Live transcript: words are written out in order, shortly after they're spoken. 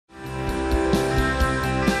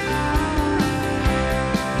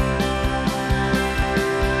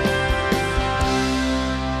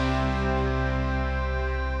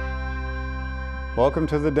Welcome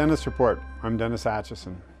to the Dentist Report. I'm Dennis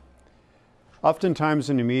Atchison.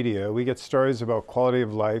 Oftentimes in the media, we get stories about quality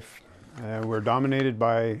of life. We're dominated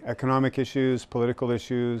by economic issues, political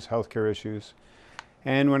issues, healthcare issues.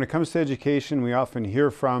 And when it comes to education, we often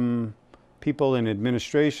hear from people in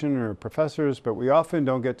administration or professors, but we often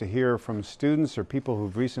don't get to hear from students or people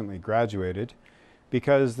who've recently graduated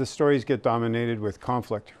because the stories get dominated with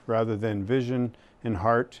conflict rather than vision and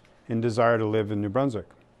heart and desire to live in New Brunswick.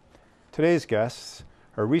 Today's guests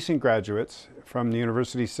are recent graduates from the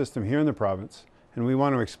university system here in the province, and we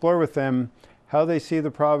want to explore with them how they see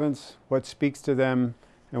the province, what speaks to them,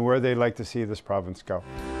 and where they'd like to see this province go.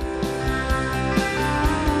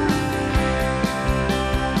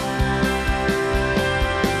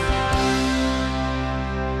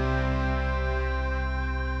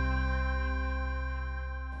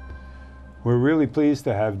 We're really pleased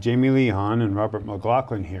to have Jamie Leigh, Haughn and Robert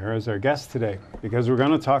McLaughlin here as our guests today, because we're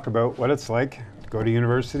going to talk about what it's like to go to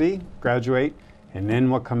university, graduate, and then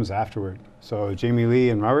what comes afterward. So Jamie Leigh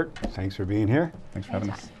and Robert, thanks for being here. Thanks for having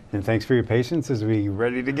us. And thanks for your patience as we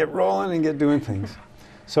ready to get rolling and get doing things.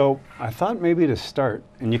 So I thought maybe to start,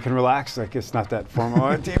 and you can relax like it's not that formal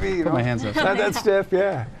on TV. You know? Put my hands up. Not that stiff,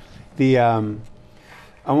 yeah.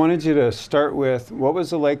 I wanted you to start with, what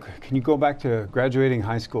was it like, can you go back to graduating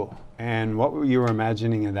high school and what you were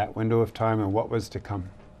imagining in that window of time and what was to come?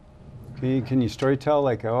 Can you storytell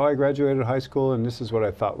like, oh, I graduated high school and this is what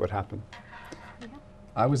I thought would happen?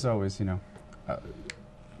 I was always, I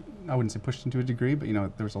wouldn't say pushed into a degree, but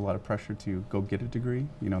there was a lot of pressure to go get a degree.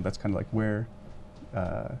 That's kind of like where,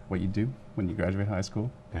 what you do when you graduate high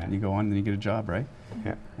school. Yeah. And you go on and then you get a job, right?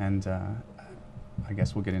 Yeah. And I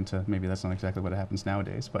guess we'll get into, maybe that's not exactly what happens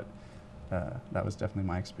nowadays, but that was definitely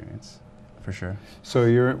my experience, for sure.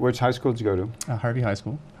 So which high school did you go to? Harvey High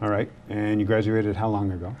School. All right. And you graduated how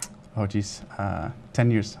long ago? Oh, geez.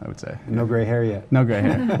 10 years, I would say. No gray hair yet? No gray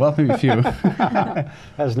hair. Well, maybe a few.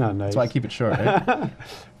 That's not nice. That's why I keep it short, right?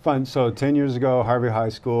 Fun. So 10 years ago, Harvey High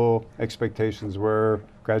School, expectations were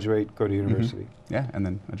graduate, go to university. Mm-hmm. Yeah, and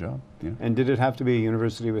then a job. And did it have to be a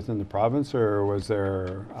university within the province, or was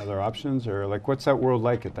there other options, or like what's that world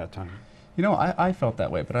like at that time? I felt that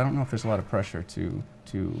way, but I don't know if there's a lot of pressure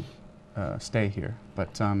to stay here.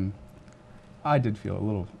 But I did feel a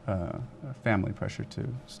little family pressure to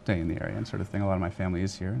stay in the area and sort of thing. A lot of my family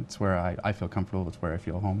is here. It's where I feel comfortable. It's where I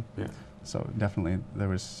feel home. Yeah. So definitely there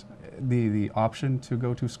was the option to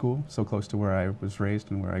go to school so close to where I was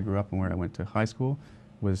raised and where I grew up and where I went to high school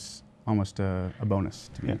was almost a bonus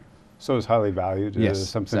to me. Yeah. So it's highly valued. Yes,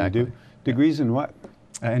 something exactly. to do. Degrees in what?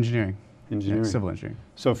 Engineering. Engineering. Yeah, civil engineering.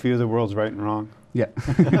 So for you, the world's right and wrong. Yeah,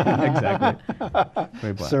 exactly.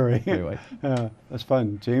 Very black. Sorry. Very white. That's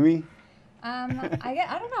fun. Jamie?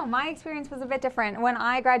 I don't know. My experience was a bit different. When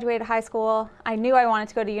I graduated high school, I knew I wanted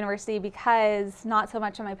to go to university because not so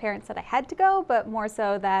much of my parents said I had to go, but more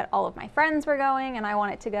so that all of my friends were going and I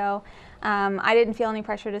wanted to go. I didn't feel any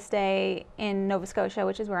pressure to stay in Nova Scotia,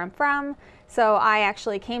 which is where I'm from. So I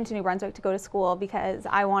actually came to New Brunswick to go to school because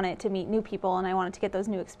I wanted to meet new people and I wanted to get those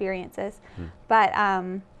new experiences. But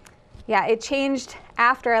yeah, it changed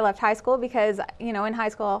after I left high school because, in high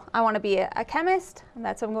school, I want to be a chemist, and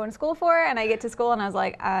that's what I'm going to school for, and I get to school and I was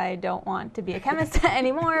like, I don't want to be a chemist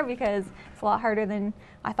anymore because it's a lot harder than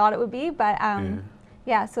I thought it would be, but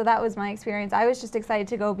yeah, so that was my experience. I was just excited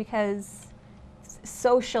to go because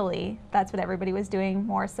socially, that's what everybody was doing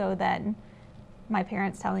more so than my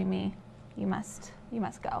parents telling me, you must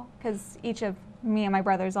go, because each of me and my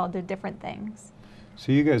brothers all did different things.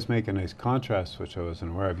 So you guys make a nice contrast, which I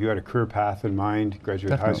wasn't aware of. You had a career path in mind,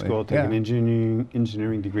 graduate high school, take an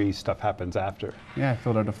engineering degree, stuff happens after. Yeah, I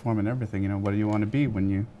filled out a form and everything. What do you want to be when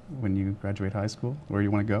you graduate high school? Where do you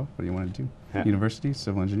want to go? What do you want to do? Yeah. University,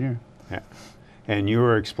 civil engineer. Yeah. And you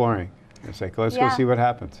were exploring. It's like, let's go see what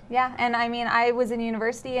happens. Yeah, and I was in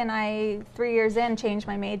university and I, 3 years in, changed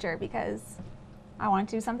my major because I wanted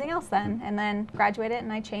to do something else then. And then graduated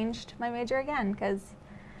and I changed my major again because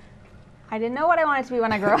I didn't know what I wanted to be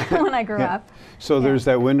when I grew up. So there's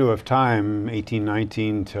that window of time, 18,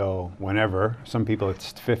 19 till whenever. Some people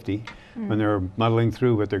it's 50, when they're muddling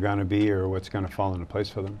through what they're going to be or what's going to fall into place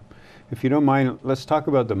for them. If you don't mind, let's talk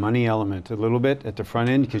about the money element a little bit at the front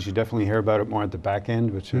end, because you definitely hear about it more at the back end,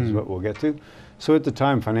 which is what we'll get to. So at the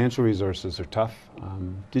time, financial resources are tough.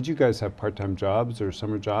 Did you guys have part-time jobs or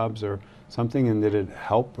summer jobs or something, and did it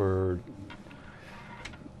help or?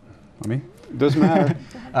 Me? Doesn't matter.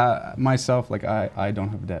 Myself, I don't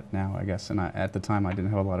have debt now, I guess, and at the time I didn't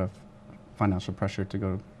have a lot of financial pressure to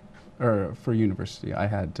go, or for university. I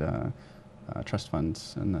had trust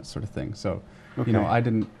funds and that sort of thing. So, I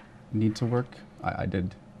didn't need to work. I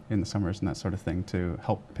did in the summers and that sort of thing to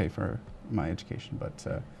help pay for my education, but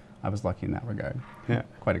I was lucky in that regard. Yeah.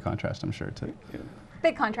 Quite a contrast, I'm sure, to. Yeah.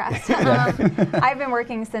 Big contrast. I've been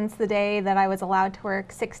working since the day that I was allowed to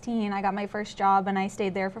work. 16, I got my first job, and I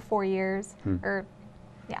stayed there for 4 years,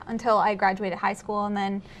 until I graduated high school. And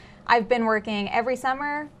then I've been working every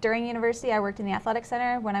summer during university. I worked in the athletic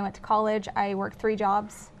center. When I went to college, I worked 3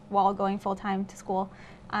 jobs while going full-time to school,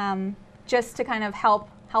 just to kind of help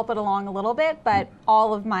it along a little bit. But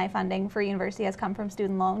all of my funding for university has come from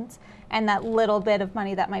student loans, and that little bit of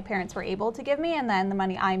money that my parents were able to give me, and then the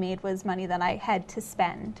money I made was money that I had to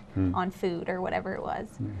spend on food or whatever it was.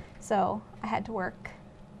 So I had to work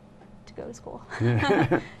to go to school.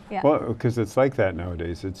 Yeah. Well, because it's like that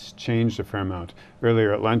nowadays. It's changed a fair amount.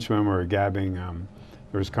 Earlier at lunch when we were gabbing,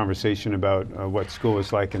 there was conversation about what school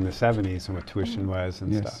was like in the 70s and what tuition was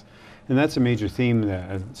and stuff. And that's a major theme,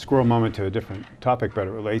 a squirrel moment to a different topic, but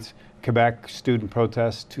it relates. Quebec student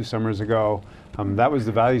protests 2 summers ago. That was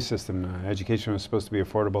the value system. Education was supposed to be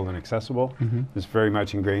affordable and accessible. It's very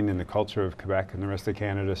much ingrained in the culture of Quebec, and the rest of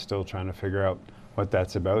Canada is still trying to figure out what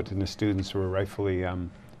that's about. And the students were rightfully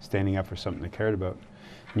standing up for something they cared about.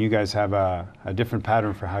 And you guys have a different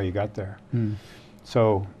pattern for how you got there.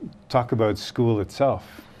 So talk about school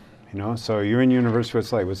itself. You know, so you're in university,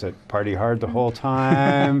 what's it like? Was it party hard the whole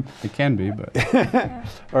time? It can be, but.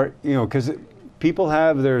 Or, you know, because people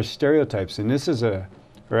have their stereotypes, and this is or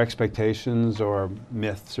expectations or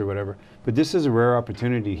myths or whatever, but this is a rare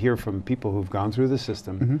opportunity to hear from people who've gone through the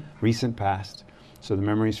system, recent past, so the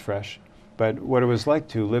memory's fresh, but what it was like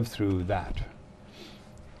to live through that.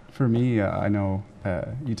 For me, I know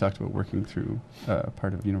you talked about working through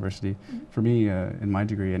part of university. For me, in my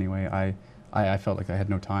degree anyway, I felt like I had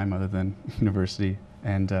no time other than university,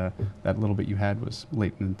 and that little bit you had was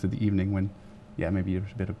late into the evening when, maybe there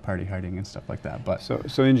was a bit of party harding and stuff like that. But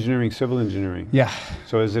so engineering, civil engineering. Yeah.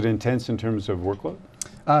 So is it intense in terms of workload?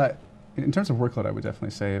 In terms of workload, I would definitely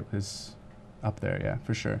say it was up there. Yeah,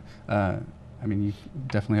 for sure. I mean, you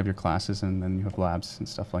definitely have your classes, and then you have labs and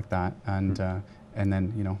stuff like that, and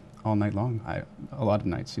then all night long. A lot of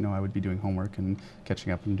nights, I would be doing homework and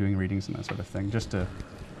catching up and doing readings and that sort of thing, just to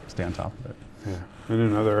stay on top of it. Yeah. In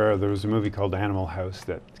another era, there was a movie called Animal House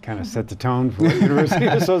that kind of set the tone for what university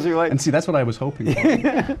is supposed to be like. And see, that's what I was hoping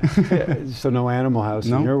for. So no Animal House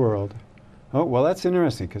in your world. Oh, well, that's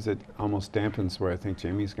interesting because it almost dampens where I think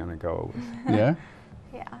Jamie's going to go. Yeah?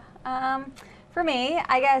 Yeah. For me,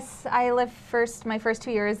 I guess I lived my first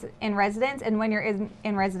 2 years in residence, and when you're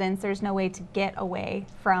in residence, there's no way to get away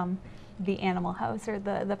from the Animal House or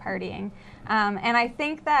the partying. And I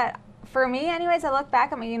think that for me, anyways, I look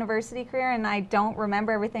back at my university career and I don't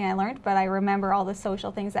remember everything I learned, but I remember all the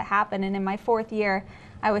social things that happened. And in my 4th year,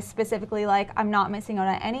 I was specifically like, I'm not missing out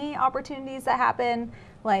on any opportunities that happen.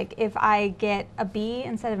 Like, if I get a B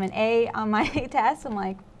instead of an A on my test, I'm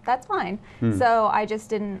like, that's fine. So I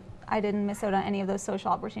didn't miss out on any of those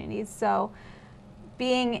social opportunities. So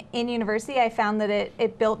being in university, I found that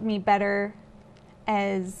it built me better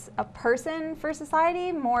as a person for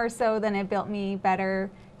society, more so than it built me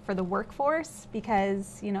better for the workforce,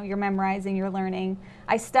 because you're memorizing, you're learning.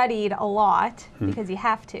 I studied a lot because you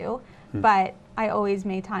have to, but I always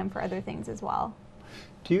made time for other things as well.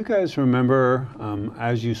 Do you guys remember,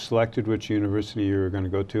 as you selected which university you were going to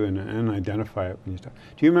go to and identify it when you started,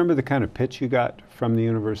 do you remember the kind of pitch you got from the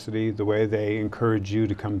university, the way they encouraged you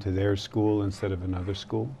to come to their school instead of another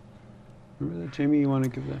school? Remember that, Jamie? You want to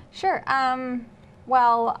give that? Sure.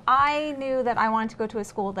 Well, I knew that I wanted to go to a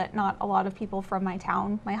school that not a lot of people from my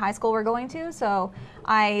high school were going to, so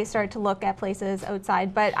I started to look at places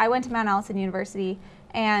outside. But I went to Mount Allison University,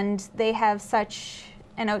 and they have such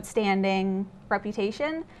an outstanding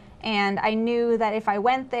reputation, and I knew that if I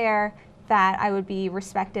went there, that I would be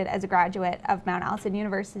respected as a graduate of Mount Allison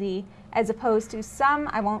University, as opposed to some,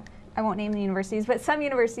 I won't name the universities, but some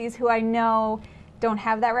universities who I know don't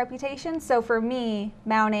have that reputation. So for me,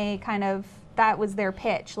 Mount A that was their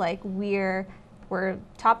pitch, like we're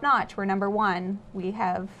top notch, we're number 1, we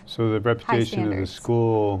have So the reputation of the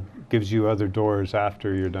school gives you other doors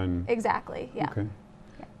after you're done. Exactly, yeah. Okay.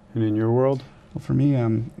 Yeah. And in your world? Well, for me,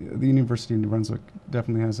 the University of New Brunswick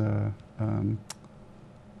definitely has a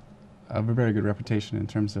very good reputation in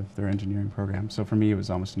terms of their engineering program. So for me, it was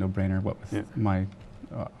almost a no-brainer, what with my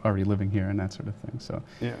already living here and that sort of thing. So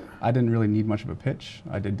I didn't really need much of a pitch.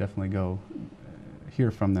 I did definitely go hear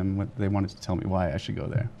from them what they wanted to tell me why I should go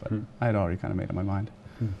there, but I had already kind of made up my mind.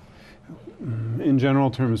 In general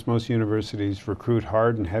terms, most universities recruit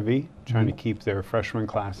hard and heavy, trying to keep their freshman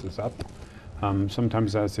classes up.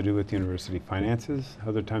 Sometimes that has to do with university finances.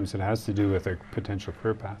 Other times it has to do with a potential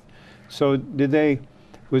career path. So did they,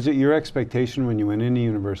 Was it your expectation when you went into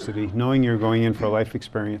university, knowing you're going in for a life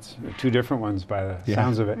experience, two different ones by the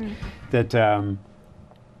sounds of it, that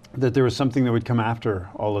that there was something that would come after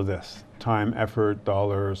all of this, time, effort,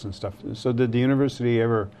 dollars, and stuff? So did the university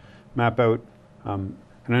ever map out? And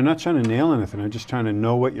I'm not trying to nail anything. I'm just trying to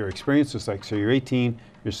know what your experience was like. So you're 18,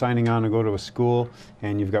 you're signing on to go to a school,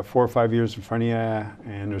 and you've got 4 or 5 years in front of you,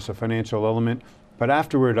 and there's a financial element. But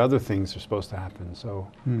afterward, other things are supposed to happen. So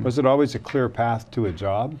was it always a clear path to a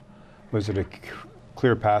job? Was it a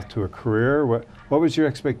clear path to a career? What was your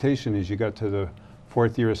expectation as you got to the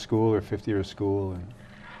 4th year of school or 5th year of school? And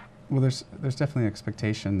well, there's definitely an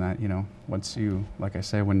expectation that, you know, once you, like I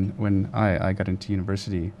say, when I got into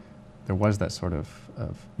university, there was that sort of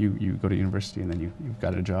you go to university and then you've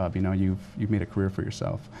got a job, you know, you've made a career for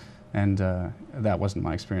yourself. And that wasn't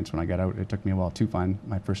my experience when I got out. It took me a while to find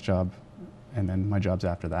my first job, and then my jobs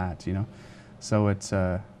after that, you know. So it's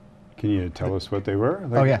can you tell us what they were?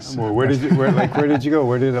 Like, oh yes. Well, where did you go?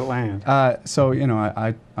 Where did it land? So, you know,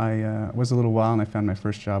 I was a little while and I found my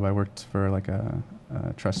first job. I worked for like a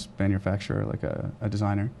truss manufacturer, like a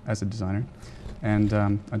designer, as a designer. And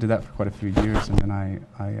I did that for quite a few years, and then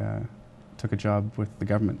I took a job with the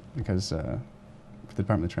government because for the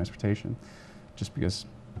Department of Transportation, just because,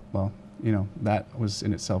 well, you know, that was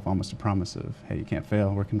in itself almost a promise of, hey, you can't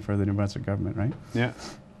fail working for the New Brunswick government, right? Yeah.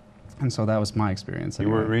 And so that was my experience. You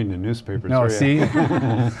weren't reading the newspapers, no, were you? see?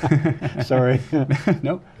 Sorry.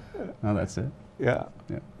 Nope. No, that's it. Yeah.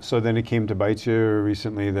 Yeah. So then it came to bite you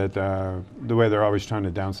recently that the way they're always trying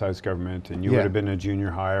to downsize government, and you would have been a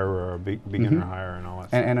junior hire or a beginner hire and all that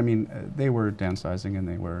stuff. And I mean, they were downsizing, and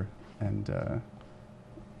they were, and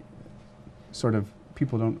sort of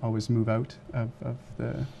people don't always move out of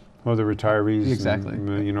the... Well, the retirees, exactly.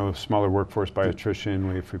 And, you know, smaller workforce by attrition,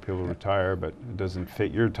 wait for people to retire, but it doesn't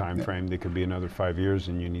fit your time frame. They could be another 5 years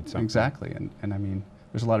and you need something. Exactly, and I mean,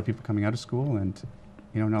 there's a lot of people coming out of school and,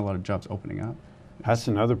 you know, not a lot of jobs opening up. That's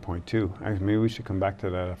another point too. Maybe we should come back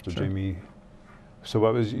to that after Sure. Jamie. So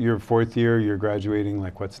what was your 4th year, you're graduating,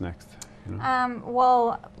 like what's next? You know?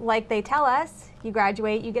 Well, like they tell us, you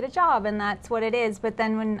graduate, you get a job, and that's what it is. But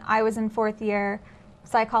then when I was in 4th year,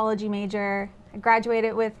 psychology major, I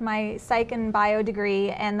graduated with my psych and bio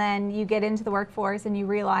degree, and then you get into the workforce and you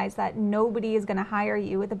realize that nobody is going to hire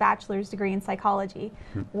you with a bachelor's degree in psychology.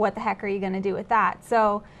 What the heck are you going to do with that?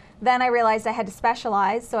 So then I realized I had to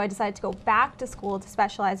specialize, so I decided to go back to school to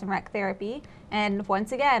specialize in rec therapy. And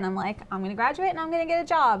once again, I'm like, I'm going to graduate and I'm going to get a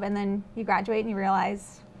job. And then you graduate and you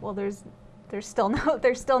realize, well, there's still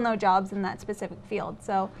no jobs in that specific field.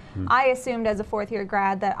 So I assumed as a 4th year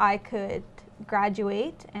grad that I could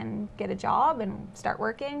graduate and get a job and start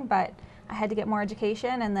working, but I had to get more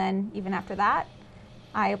education. And then even after that,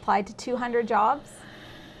 I applied to 200 jobs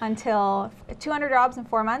in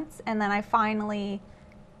 4 months, and then I finally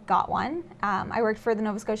got one. I worked for the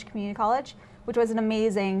Nova Scotia Community College, which was an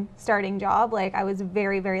amazing starting job. Like, I was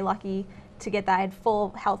very, very lucky to get that. I had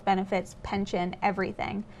full health benefits, pension,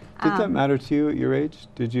 everything. Did that matter to you at your age?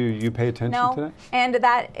 Did you pay attention to that? No, and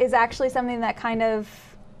that is actually something that kind of,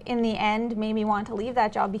 in the end, made me want to leave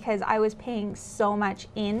that job, because I was paying so much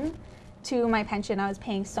in to my pension, I was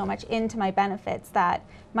paying so much into my benefits that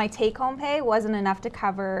my take-home pay wasn't enough to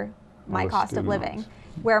cover my cost of living, loans.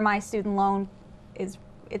 where my student loan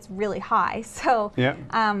it's really high. So, Yeah.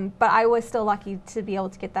 but I was still lucky to be able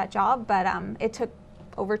to get that job. But it took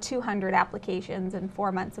over 200 applications and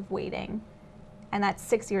 4 months of waiting, and that's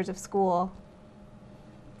 6 years of school.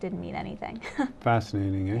 Didn't mean anything.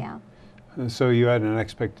 Fascinating, eh? Yeah. So you had an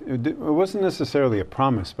it wasn't necessarily a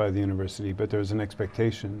promise by the university, but there was an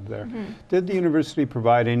expectation there. Did the university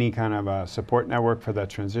provide any kind of a support network for that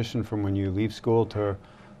transition from when you leave school to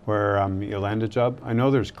where you land a job? I know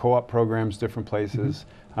there's co-op programs, different places.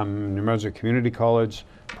 New Brunswick Community College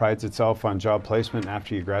prides itself on job placement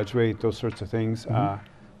after you graduate, those sorts of things. The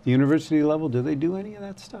university level, do they do any of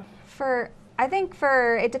that stuff? I think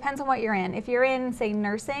it depends on what you're in. If you're in, say,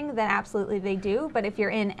 nursing, then absolutely they do. But if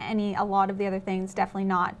you're in a lot of the other things, definitely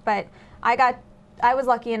not. But I was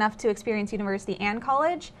lucky enough to experience university and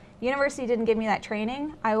college. University didn't give me that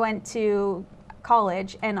training. I went to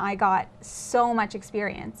college and I got so much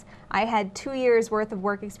experience. I had 2 years worth of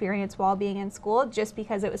work experience while being in school, just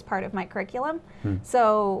because it was part of my curriculum.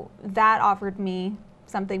 So that offered me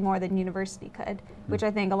something more than university could, which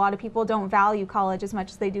I think a lot of people don't value college as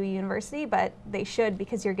much as they do university, but they should,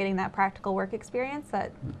 because you're getting that practical work experience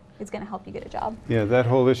that is going to help you get a job. Yeah, that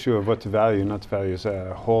whole issue of what to value and not to value is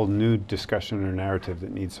a whole new discussion or narrative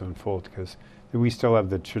that needs to unfold, because we still have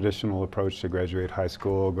the traditional approach to graduate high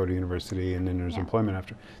school, go to university, and then there's employment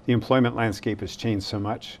after. The employment landscape has changed so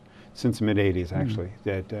much since the mid-'80s actually,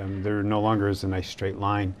 that there no longer is a nice straight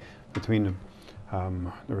line between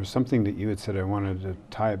them. There was something that you had said, I wanted to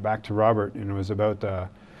tie it back to Robert, and it was about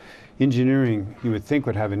engineering. You would think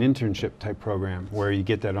would have an internship type program where you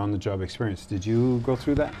get that on-the-job experience. Did you go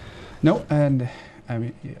through that? No, and I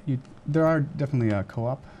mean, there are definitely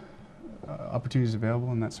co-op opportunities available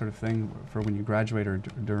and that sort of thing for when you graduate or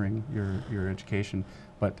during your education,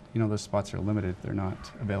 but you know, those spots are limited. They're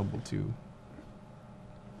not available to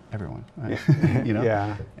everyone. You know.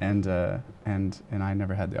 Yeah. And I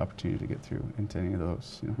never had the opportunity to get through into any of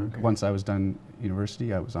those. You know. Okay. Once I was done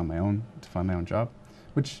university, I was on my own to find my own job,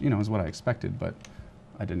 which, you know, is what I expected, but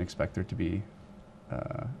I didn't expect there to be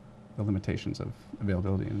the limitations of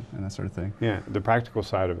availability and that sort of thing. Yeah, the practical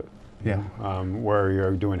side of it. Yeah. Where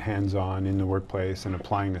you're doing hands-on in the workplace and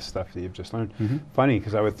applying the stuff that you've just learned. Mm-hmm. Funny,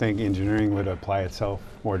 because I would think engineering would apply itself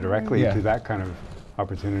more directly Yeah. to that kind of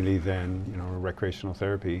opportunity than, you know, recreational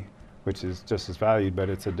therapy, which is just as valued, but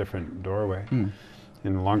it's a different doorway.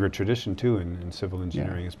 And a longer tradition too in civil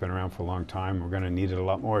engineering. Yeah. It's been around for a long time. We're going to need it a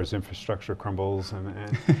lot more as infrastructure crumbles, and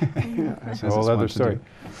yeah, that's a As whole it's other wont to story. do.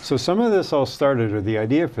 So some of this all started, or the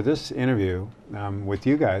idea for this interview with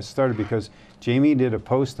you guys started because Jamie did a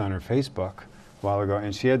post on her Facebook a while ago,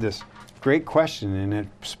 and she had this great question, and it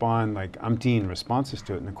spawned like umpteen responses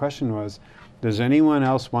to it. And the question was, does anyone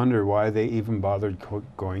else wonder why they even bothered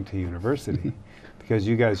going to university? Because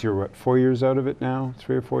you guys, you're what, 4 years out of it now?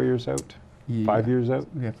 3 or 4 years out? Yeah. 5 years out?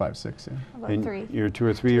 Yeah, 5, 6, yeah. About And 3. you're 2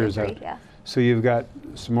 or 3 years out. Yeah. So you've got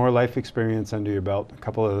some more life experience under your belt, a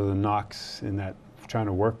couple of the knocks in that trying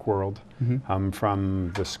to work world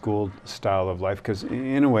from the school style of life. Because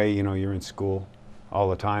in a way, you know, you're in school all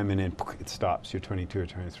the time and then it stops. You're 22 or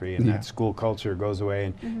 23 and that school culture goes away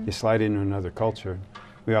and you slide into another culture.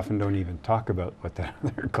 We often don't even talk about what that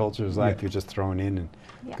other culture is like. Yeah. You're just thrown in and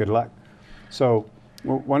good luck. So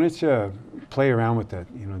why don't you play around with that?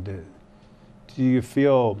 You know, do you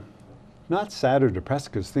feel not sad or depressed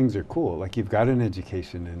because things are cool, like you've got an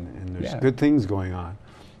education and there's good things going on,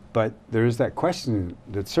 but there's that question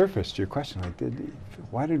that surfaced, your question, like,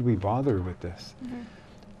 why did we bother with this?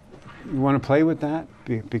 You want to play with that?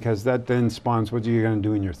 Because that then spawns what you're going to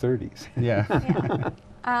do in your 30s. Yeah.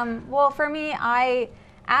 Well, for me, I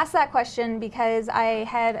asked that question because I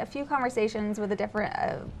had a few conversations with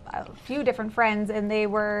a few different friends, and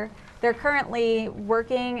they're currently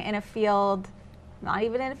working in a field, not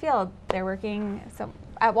even in a field, they're working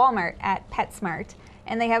at Walmart at PetSmart,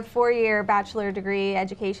 and they have 4-year bachelor degree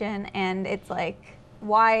education, and it's like,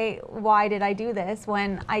 why did I do this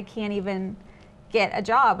when I can't even get a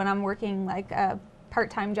job and I'm working like a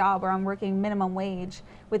part-time job, or I'm working minimum wage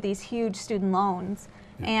with these huge student loans?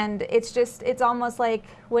 And it's almost like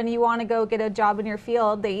when you want to go get a job in your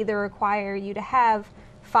field, they either require you to have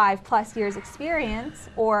 5+ years experience,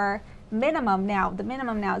 or the minimum now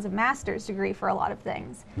is a master's degree for a lot of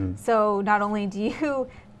things. So not only do you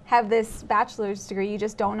have this bachelor's degree, you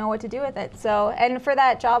just don't know what to do with it. So, and for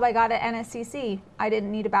that job I got at NSCC, I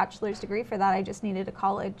didn't need a bachelor's degree for that. I just needed a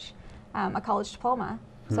college diploma.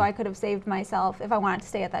 So I could have saved myself, if I wanted to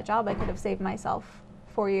stay at that job, I could have saved myself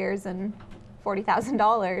 4 years and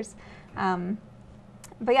 $40,000.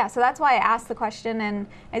 But yeah, so that's why I asked the question, and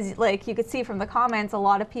as like you could see from the comments, a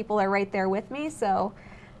lot of people are right there with me. So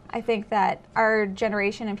I think that our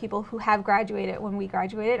generation and people who have graduated when we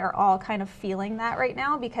graduated are all kind of feeling that right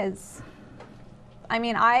now, because I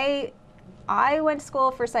mean, I went to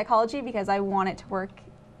school for psychology because I wanted to work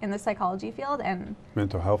in the psychology field and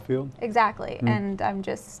Mental health field? Exactly. And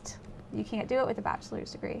you can't do it with a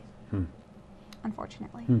bachelor's degree,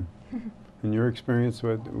 unfortunately. In your experience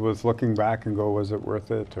with looking back and go, was it worth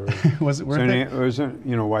it? Or Was it worth it? Was it,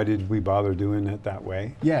 you know, why did we bother doing it that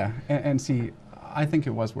way? Yeah, and see, I think it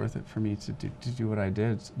was worth it for me to do what I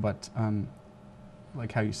did, but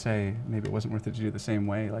like how you say, maybe it wasn't worth it to do it the same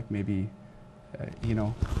way. Like maybe, you know,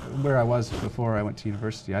 where I was before I went to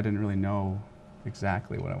university, I didn't really know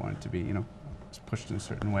exactly what I wanted to be. You know, I was pushed in a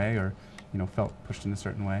certain way, or you know, felt pushed in a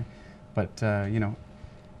certain way. But you know,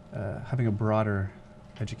 having a broader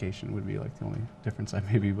education would be like the only difference I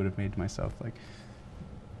maybe would have made to myself, like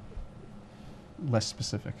less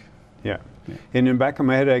specific. Yeah. And in the back of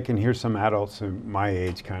my head, I can hear some adults in my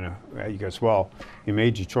age kind of, you guys, well, you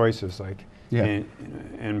made your choices, like,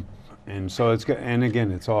 and so it's good. And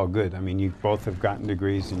again, it's all good. I mean, you both have gotten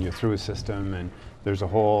degrees and you're through a system, and there's a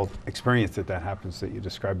whole experience that happens that you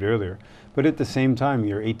described earlier. But at the same time,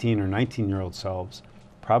 your 18 or 19-year-old selves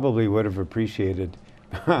probably would have appreciated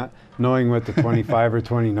knowing what the 25 or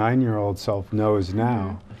 29-year-old self knows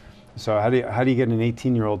now. So how do you get an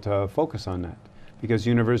 18-year-old to focus on that? Because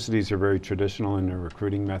universities are very traditional in their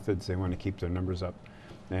recruiting methods. They want to keep their numbers up.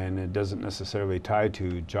 and it doesn't necessarily tie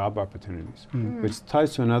to job opportunities, which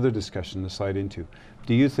ties to another discussion to slide into.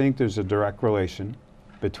 Do you think there's a direct relation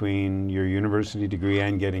between your university degree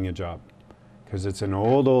and getting a job? Because it's an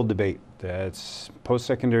old debate. That's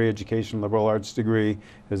post-secondary education, liberal arts degree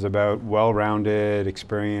is about well-rounded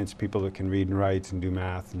experience, people that can read and write and do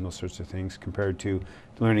math and those sorts of things, compared to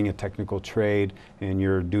learning a technical trade, and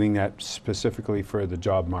you're doing that specifically for the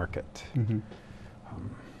job market.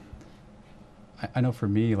 I know for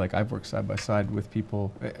me, like, I've worked side by side with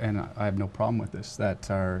people, and I have no problem with this,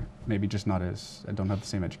 that are maybe just not as, don't have the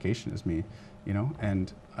same education as me, you know,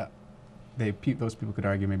 and those people could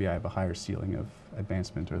argue maybe I have a higher ceiling of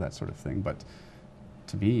advancement or that sort of thing, but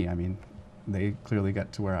to me, I mean, they clearly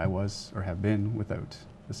got to where I was or have been without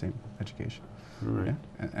the same education. Right.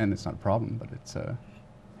 Yeah? And it's not a problem, but it's,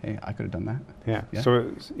 hey, I could have done that. Yeah. Yeah.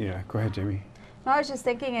 So, yeah, go ahead, Jamie. No, I was just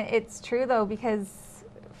thinking it's true though, because,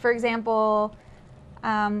 for example,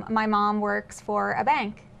 my mom works for a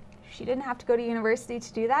bank. She didn't have to go to university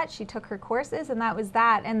to do that. She took her courses and that was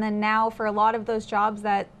that. And then now for a lot of those jobs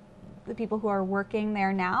that the people who are working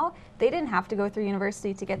there now, they didn't have to go through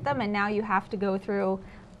university to get them, and now you have to go through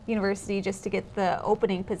university just to get the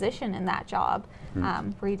opening position in that job,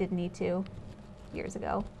 where you didn't need to years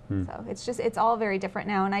ago. So it's all very different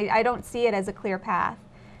now, and I don't see it as a clear path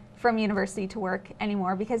from university to work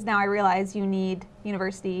anymore, because now I realize you need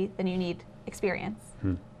university, then you need experience,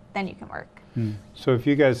 then you can work. So if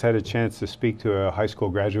you guys had a chance to speak to a high school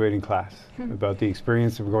graduating class about the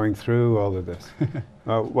experience of going through all of this,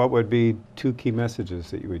 what would be 2 key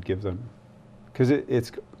messages that you would give them? Because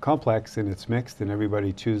it's complex and it's mixed and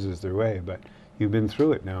everybody chooses their way, but you've been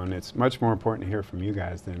through it now, and it's much more important to hear from you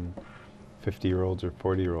guys than 50-year-olds or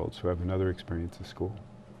 40-year-olds who have another experience of school.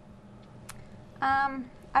 I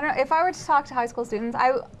don't know, if I were to talk to high school students,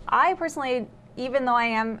 I personally, even though I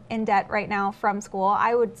am in debt right now from school,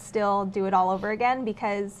 I would still do it all over again,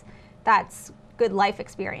 because that's good life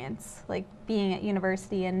experience, like being at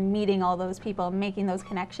university and meeting all those people, making those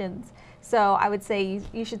connections. So I would say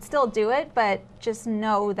you should still do it, but just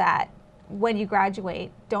know that when you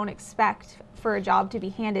graduate, don't expect for a job to be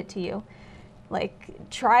handed to you. Like,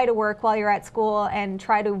 try to work while you're at school and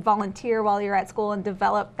try to volunteer while you're at school and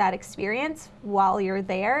develop that experience while you're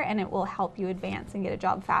there, and it will help you advance and get a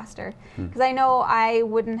job faster. Because I know I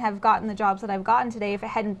wouldn't have gotten the jobs that I've gotten today if it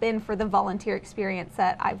hadn't been for the volunteer experience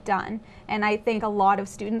that I've done. And I think a lot of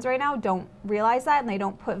students right now don't realize that, and they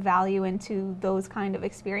don't put value into those kind of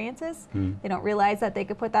experiences. They don't realize that they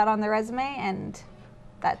could put that on their resume, and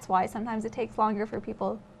that's why sometimes it takes longer for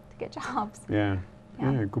people to get jobs. Yeah,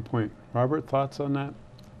 good point. Robert, thoughts on that?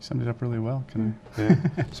 You summed it up really well. Can I?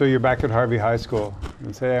 Yeah. So you're back at Harvey High School,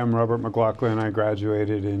 and say, I'm Robert McLaughlin. I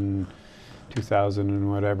graduated in 2000 and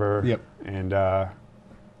whatever. Yep. And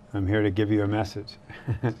I'm here to give you a message.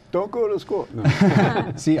 Don't go to school.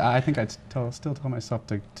 No. See, I think I'd still tell myself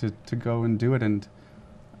to go and do it, and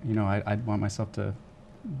you know, I'd want myself to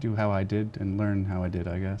do how I did and learn how I did,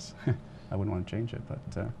 I guess. I wouldn't want to change it,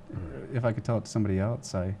 but if I could tell it to somebody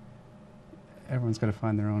else, everyone's got to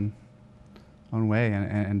find their own way,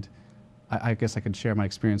 and I guess I could share my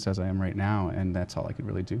experience as I am right now, and that's all I could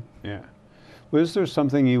really do. Yeah. Was there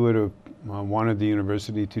something you would have wanted the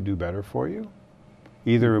university to do better for you,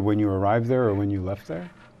 either when you arrived there or when you left there?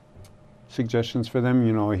 Suggestions for them?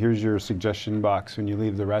 You know, here's your suggestion box when you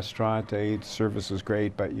leave the restaurant. Hey, service is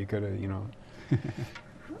great, but you could have, you know.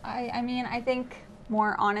 I mean, I think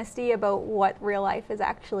more honesty about what real life is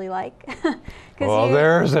actually like. Well,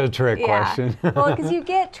 there's a trick question. Well, because you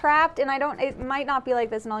get trapped, and it might not be like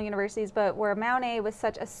this in all universities, but where Mount A was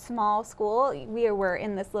such a small school, we were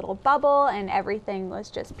in this little bubble, and everything was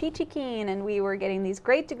just peachy keen, and we were getting these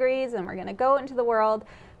great degrees, and we're going to go into the world.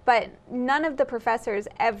 But none of the professors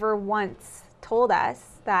ever once told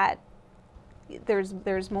us that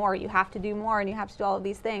there's more, you have to do more, and you have to do all of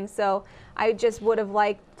these things. So I just would have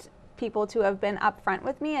liked people to have been upfront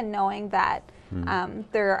with me and knowing that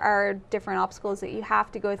there are different obstacles that you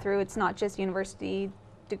have to go through. It's not just university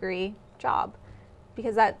degree job,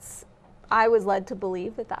 because I was led to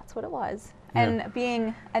believe that that's what it was. Yeah. And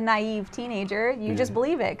being a naive teenager, you just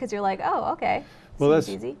believe it because you're like, oh, okay. Well,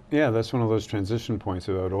 seems easy. that's one of those transition points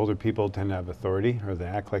about older people tend to have authority, or they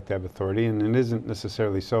act like they have authority, and it isn't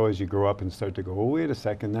necessarily so as you grow up and start to go, oh, wait a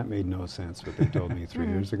second, that made no sense what they told me 3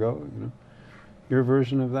 years ago. You know, your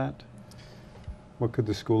version of that? What could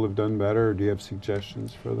the school have done better, or do you have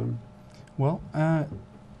suggestions for them? Well,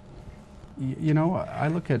 you know, I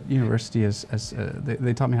look at university as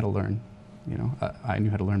they taught me how to learn. You know, I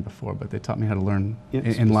knew how to learn before, but they taught me how to learn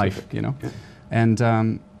in life. You know,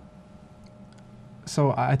 and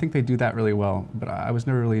so I think they do that really well. But I was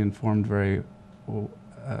never really informed very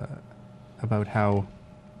about how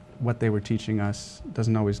what they were teaching us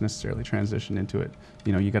doesn't always necessarily transition into it.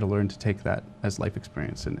 You know, you got to learn to take that as life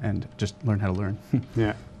experience and just learn how to learn.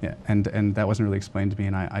 Yeah. Yeah, and that wasn't really explained to me,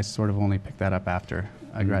 and I sort of only picked that up after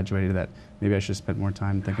I graduated, that maybe I should have spent more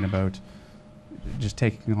time thinking about just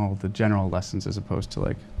taking all the general lessons as opposed to,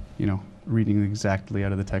 like, you know, reading exactly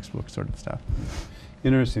out of the textbook sort of stuff.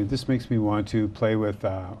 Interesting. This makes me want to play with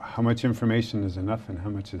how much information is enough and how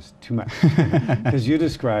much is too much. Because you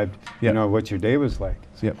described, you know, what your day was like.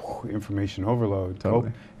 So, information overload.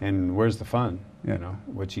 Totally. And where's the fun? Yeah. You know,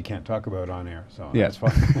 which you can't talk about on air. So Yeah. that's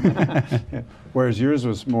fun. Yeah. Whereas yours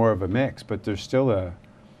was more of a mix, but there's still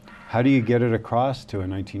how do you get it across to a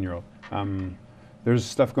 19-year-old? There's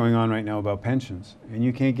stuff going on right now about pensions, and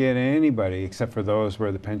you can't get anybody, except for those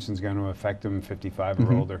where the pension's going to affect them 55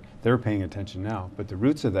 or older. They're paying attention now, but the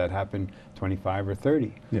roots of that happen 25 or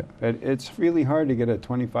 30. Yeah. But it's really hard to get a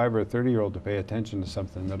 25 or 30-year-old to pay attention to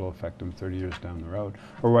something that'll affect them 30 years down the road,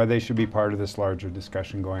 or why they should be part of this larger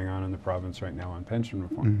discussion going on in the province right now on pension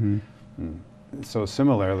reform. So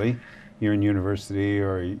similarly, you're in university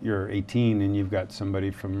or you're 18 and you've got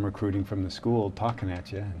somebody from recruiting from the school talking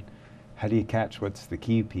at you. And how do you catch what's the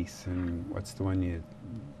key piece and what's the one you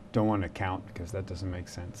don't want to count because that doesn't make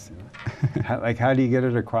sense? You know? how do you get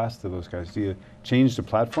it across to those guys? Do you change the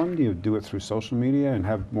platform? Do you do it through social media and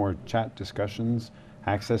have more chat discussions,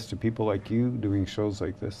 access to people like you doing shows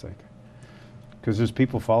like this? Like, because there's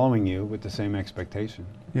people following you with the same expectation.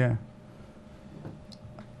 Yeah.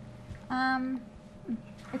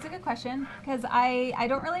 It's a good question, because I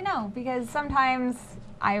don't really know, because sometimes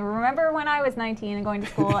I remember when I was 19 and going to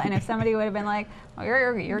school, and if somebody would have been like, oh,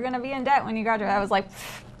 you're going to be in debt when you graduate, I was like,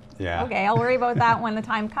 yeah, okay, I'll worry about that when the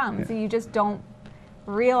time comes. So you just don't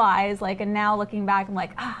realize, like, and now looking back, I'm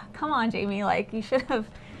like, come on, Jamie, like, you should have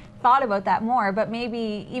thought about that more. But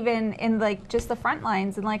maybe even in, like, just the front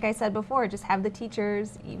lines, and like I said before, just have the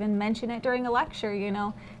teachers even mention it during a lecture, you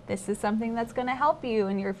know, this is something that's going to help you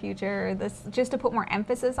in your future, this, just to put more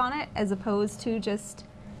emphasis on it as opposed to just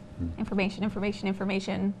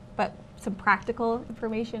information, but some practical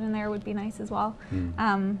information in there would be nice as well.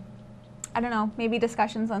 I don't know, maybe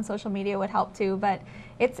discussions on social media would help too, but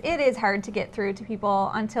it is hard to get through to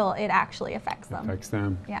people until it actually affects them. Affects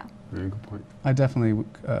them. Yeah. Very good point. I definitely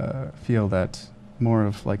feel that more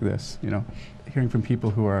of like this, you know, hearing from people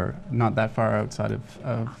who are not that far outside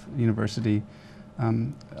of university,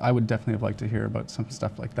 I would definitely have liked to hear about some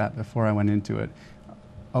stuff like that before I went into it.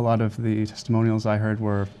 A lot of the testimonials I heard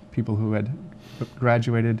were people who had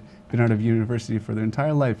graduated, been out of university for their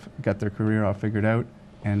entire life, got their career all figured out,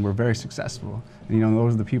 and were very successful. And, you know,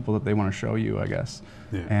 those are the people that they want to show you, I guess.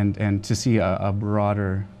 Yeah. And to see a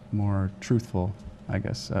broader, more truthful, I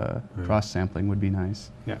guess, cross-sampling would be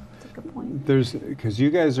nice. Yeah. That's a good point. Because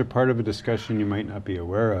you guys are part of a discussion you might not be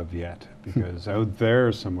aware of yet, because out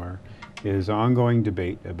there somewhere is ongoing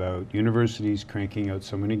debate about universities cranking out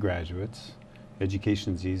so many graduates.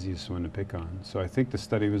 Education's the easiest one to pick on. So I think the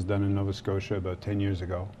study was done in Nova Scotia about 10 years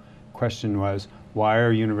ago. Question was, why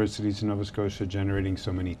are universities in Nova Scotia generating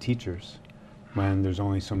so many teachers when there's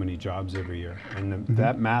only so many jobs every year? And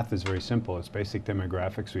that math is very simple. It's basic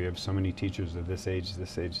demographics. We have so many teachers of this age,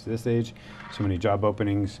 this age, this age, so many job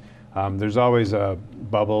openings. There's always a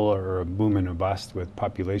bubble or a boom and a bust with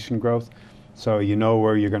population growth. So you know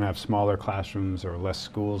where you're going to have smaller classrooms or less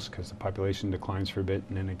schools because the population declines for a bit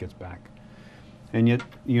and then it gets back. And yet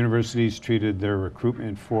universities treated their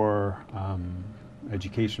recruitment for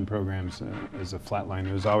education programs as a flat line.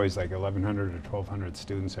 There was always like 1,100 or 1,200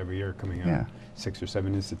 students every year coming out of 6 or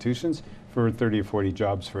 7 institutions for 30 or 40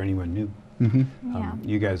 jobs for anyone new.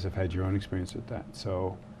 You guys have had your own experience with that.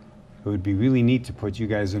 So it would be really neat to put you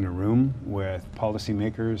guys in a room with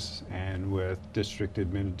policymakers and with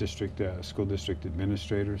school district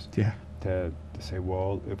administrators to say,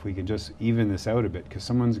 well, if we can just even this out a bit, because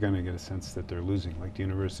someone's going to get a sense that they're losing. Like the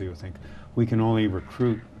university will think, we can only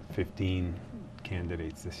recruit 15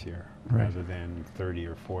 candidates this year rather than 30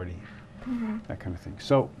 or 40, that kind of thing.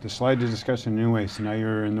 So to slide the discussion anyway, so now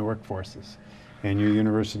you're in the workforces and your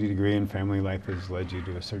university degree and family life has led you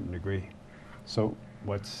to a certain degree. So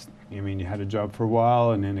you had a job for a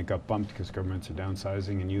while and then it got bumped because governments are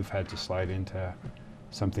downsizing and you've had to slide into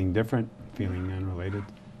something different, feeling unrelated.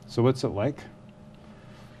 So what's it like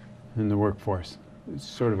in the workforce? It's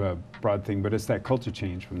sort of a broad thing, but it's that culture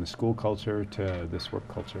change from the school culture to this work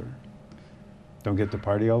culture. Don't get to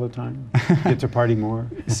party all the time? Get to party more?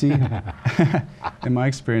 See, in my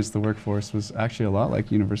experience, the workforce was actually a lot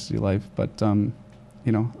like university life, but,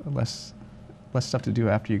 you know, less less stuff to do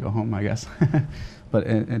after you go home, I guess. But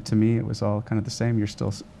to me, it was all kind of the same. You're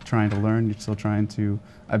still trying to learn. You're still trying to,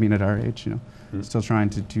 I mean, at our age, you know, still trying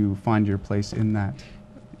to find your place in that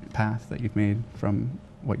path that you've made from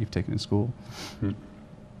what you've taken in school. The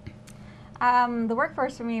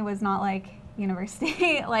workforce for me was not like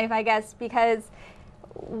university life, I guess, because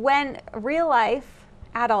when real life,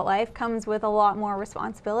 adult life, comes with a lot more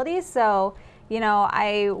responsibilities. So, you know,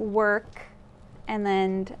 I work and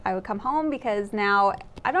then I would come home because now,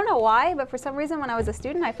 I don't know why, but for some reason when I was a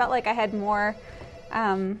student, I felt like I had more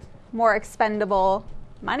expendable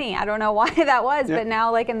money. I don't know why that was, but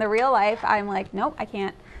now like in the real life, I'm like, nope, I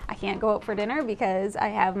can't go out for dinner because I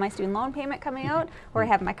have my student loan payment coming out, or I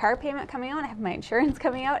have my car payment coming out, I have my insurance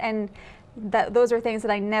coming out, and those are things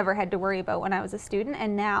that I never had to worry about when I was a student,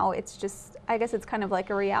 and now it's just, I guess it's kind of like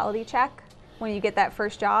a reality check when you get that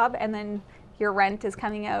first job and then your rent is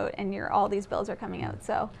coming out and all these bills are coming out.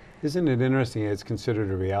 So isn't it interesting it's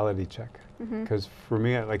considered a reality check? Because for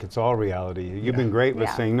me, like, it's all reality. You've been great with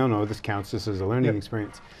saying, no, this counts, this is a learning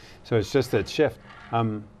experience. So it's just that shift.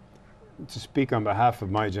 To speak on behalf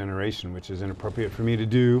of my generation, which is inappropriate for me to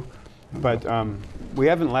do, but we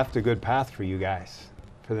haven't left a good path for you guys,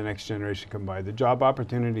 for the next generation to come by. The job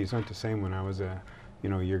opportunities aren't the same when I was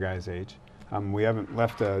your guys' age. We haven't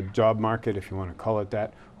left a job market, if you want to call it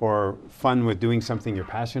that, or fun with doing something you're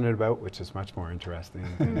passionate about, which is much more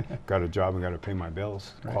interesting. Got a job and got to pay my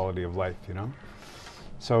bills, quality of life, you know?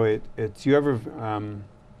 So it's you ever,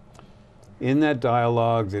 in that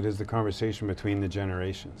dialogue that is the conversation between the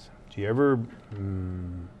generations, do you ever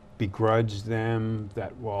begrudge them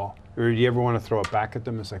that, well, or do you ever want to throw it back at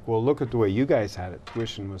them? It's like, well, look at the way you guys had it.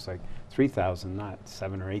 Tuition was like $3,000, not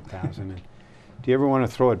 $7,000 or $8,000. Do you ever want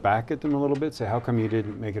to throw it back at them a little bit? Say, how come you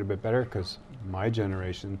didn't make it a bit better? Because my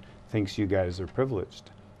generation thinks you guys are privileged.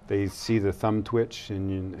 They see the thumb twitch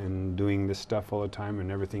and doing this stuff all the time and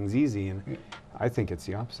everything's easy. And I think it's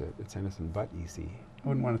the opposite. It's anything but easy. I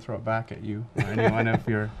wouldn't want to throw it back at you or anyone of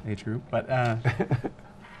your age group, but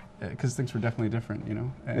because things were definitely different, you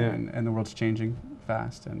know, and the world's changing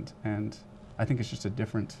fast, and I think it's just a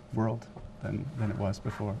different world than it was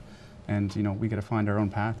before. And, you know, we got to find our own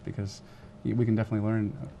path because we can definitely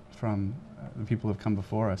learn from the people who have come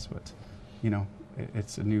before us, but, you know,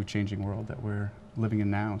 it's a new changing world that we're living in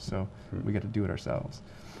now, so we got to do it ourselves.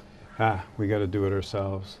 We got to do it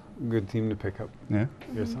ourselves. Good theme to pick up. Yeah.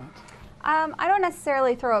 Your thoughts? I don't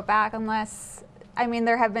necessarily throw it back unless, I mean,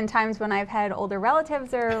 there have been times when I've had older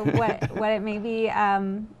relatives or what it may be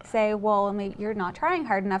say, well, maybe you're not trying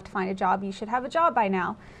hard enough to find a job. You should have a job by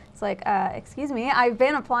now. It's like, excuse me, I've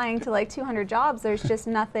been applying to like 200 jobs. There's just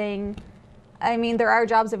nothing. I mean, there are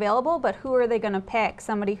jobs available, but who are they going to pick?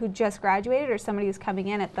 Somebody who just graduated or somebody who's coming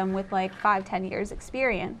in at them with like 5-10 years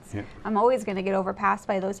experience? Yeah. I'm always going to get overpassed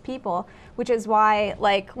by those people, which is why,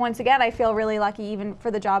 like, once again, I feel really lucky even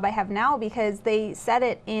for the job I have now because they said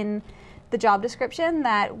it in the job description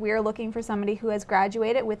that we're looking for somebody who has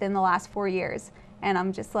graduated within the last 4 years. And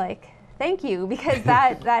I'm just like, thank you, because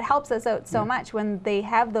that helps us out so much when they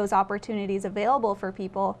have those opportunities available for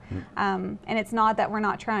people. And it's not that we're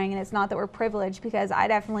not trying, and it's not that we're privileged, because I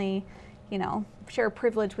definitely, you know, sure,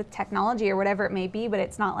 privileged with technology or whatever it may be, but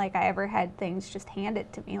it's not like I ever had things just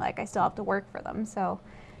handed to me. Like, I still have to work for them. So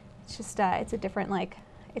it's just it's a different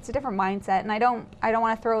mindset, and I don't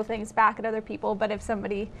want to throw things back at other people. But if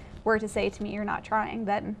somebody were to say to me, "You're not trying,"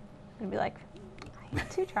 then I'd be like,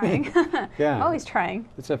 too trying. Yeah. I'm always trying.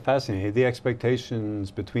 It's fascinating. The expectations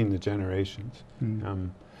between the generations.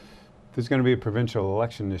 There's going to be a provincial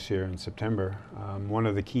election this year in September. One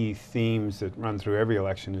of the key themes that run through every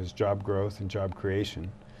election is job growth and job creation.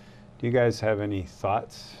 Do you guys have any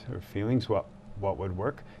thoughts or feelings what would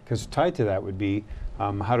work? Because tied to that would be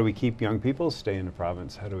how do we keep young people stay in the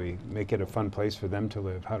province? How do we make it a fun place for them to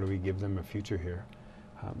live? How do we give them a future here?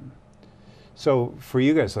 So for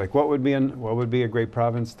you guys, like, what would be a great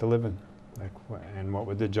province to live in? Like, and what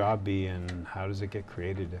would the job be, and how does it get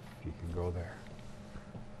created if you can go there?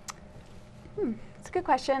 It's a good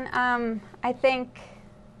question. I think,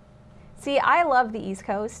 see, I love the East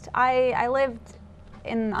Coast. I lived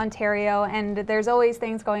in Ontario, and there's always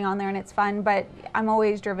things going on there, and it's fun, but I'm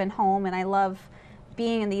always driven home, and I love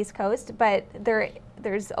being in the East Coast, but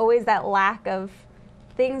there's always that lack of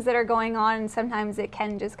things that are going on, and sometimes it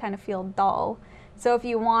can just kind of feel dull. So if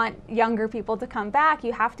you want younger people to come back,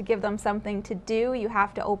 you have to give them something to do. You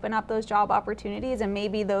have to open up those job opportunities, and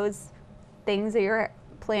maybe those things that you're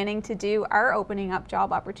planning to do are opening up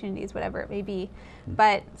job opportunities, whatever it may be.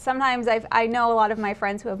 But sometimes I know a lot of my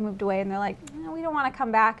friends who have moved away, and they're like, no, we don't want to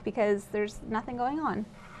come back because there's nothing going on.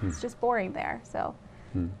 It's just boring there. So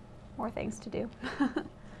more things to do.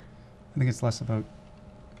 I think it's less about,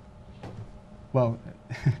 well,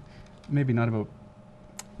 maybe not about,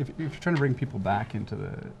 if you're trying to bring people back into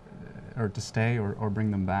the, or to stay or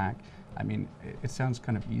bring them back, I mean, it sounds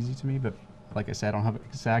kind of easy to me, but like I said, I don't have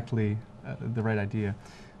exactly the right idea.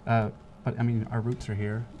 But I mean, our roots are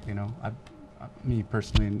here, you know. Me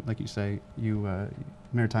personally, and like you say,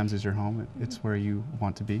 Maritimes is your home. It's where you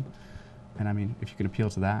want to be. And I mean, if you can appeal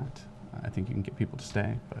to that, I think you can get people to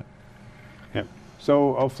stay. But Yep.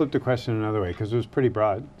 So I'll flip the question another way, because it was pretty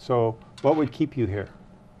broad. So what would keep you here?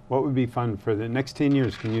 What would be fun for the next 10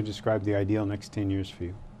 years? Can you describe the ideal next 10 years for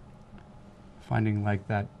you? finding like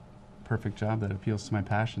that perfect job that appeals to my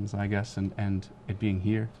passions, I guess, and it being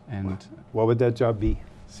here. And what would that job be?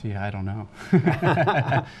 see, I don't know.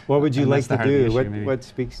 What would you like to do? Issue, what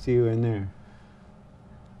speaks to you in there?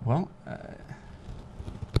 Well,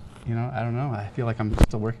 you know, I don't know. I feel like I'm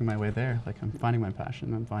still working my way there. Like I'm finding my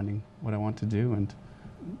passion. I'm finding what I want to do, and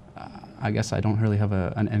I guess I don't really have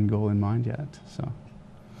an end goal in mind yet. So.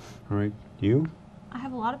 All right, you? I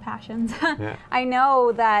have a lot of passions. Yeah. I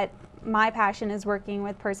know that my passion is working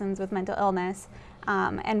with persons with mental illness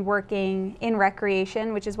and working in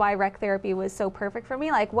recreation, which is why rec therapy was so perfect for me.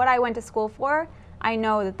 Like what I went to school for, I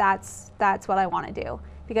know that that's what I want to do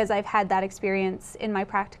because I've had that experience in my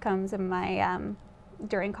practicums and my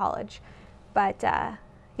during college. But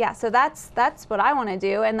yeah, so that's what I want to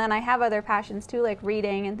do. And then I have other passions too, like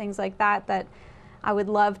reading and things like that, that I would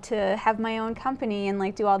love to have my own company and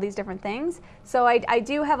like do all these different things. So I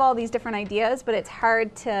do have all these different ideas, but it's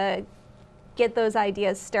hard to get those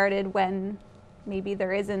ideas started when maybe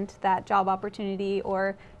there isn't that job opportunity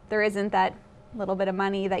or there isn't that little bit of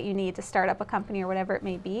money that you need to start up a company or whatever it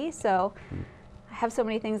may be. So I have so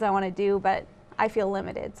many things I want to do, but I feel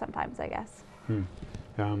limited sometimes, I guess.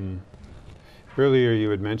 Earlier you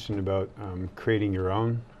had mentioned about creating your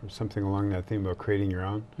own, or something along that theme about creating your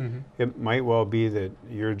own. Mm-hmm. It might well be that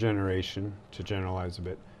your generation, to generalize a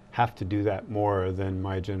bit, have to do that more than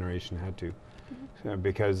my generation had to.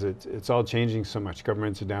 Because it's all changing so much.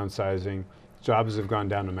 Governments are downsizing. Jobs have gone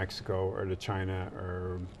down to Mexico or to China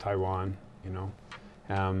or Taiwan, you know.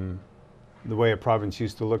 The way a province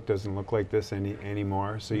used to look doesn't look like this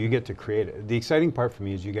anymore. So you get to create it. The exciting part for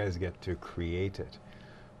me is you guys get to create it.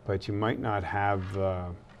 But you might not have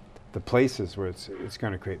the places where it's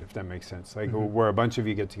going to create, if that makes sense. Like where a bunch of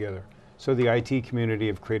you get together. So the IT community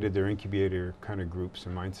have created their incubator kind of groups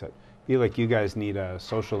and mindset. I feel like you guys need a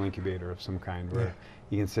social incubator of some kind where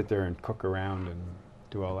you can sit there and cook around and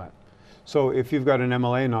do all that. So if you've got an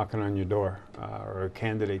MLA knocking on your door, or a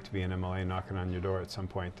candidate to be an MLA knocking on your door at some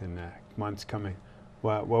point in the months coming,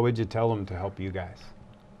 what would you tell them to help you guys?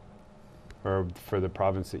 Or for the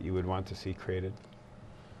province that you would want to see created?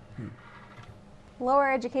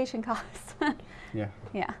 Lower education costs. Yeah.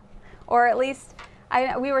 Yeah. Or at least,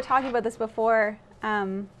 we were talking about this before.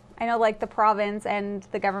 I know like the province and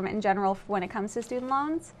the government in general, when it comes to student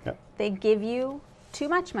loans, they give you too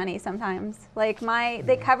much money sometimes. Like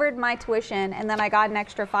they covered my tuition and then I got an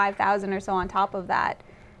extra $5,000 or so on top of that.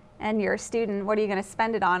 And you're a student, what are you going to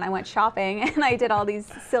spend it on? I went shopping and I did all these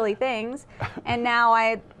silly things. And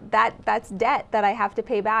now that's debt that I have to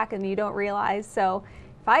pay back and you don't realize. So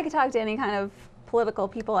if I could talk to any kind of political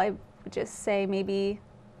people, I would just say maybe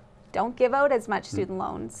don't give out as much student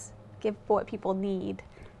loans. Give what people need,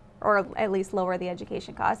 or at least lower the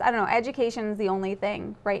education costs. I don't know, education is the only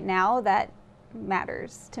thing right now that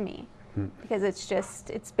matters to me because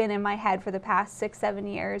it's been in my head for the past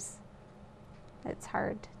 6-7 years. It's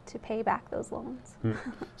hard to pay back those loans.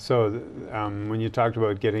 So when you talked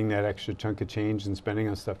about getting that extra chunk of change and spending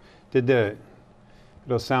on stuff, it'll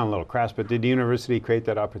sound a little crass, but did the university create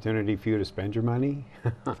that opportunity for you to spend your money?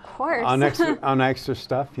 Of course. on extra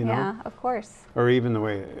stuff, you know? Yeah, of course. Or even the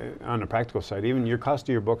way, on the practical side, even your cost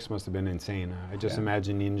of your books must have been insane. I just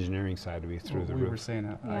imagine the engineering side would be through the roof. We were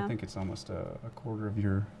saying, I think it's almost a quarter of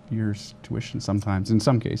your year's tuition sometimes, in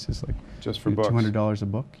some cases. Like just for books. $200 a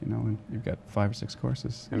book, you know, and you've got 5 or 6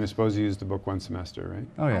 courses. And I suppose you used the book one semester, right?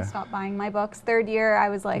 Oh, yeah. I stopped buying my books. 3rd year, I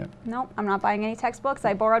was like, nope, I'm not buying any textbooks.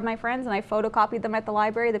 I borrowed my friends and I photocopied them at the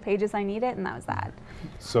library, the pages I needed, and that was that.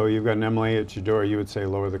 So you've got an MLA at your door, you would say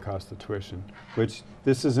lower the cost of tuition, which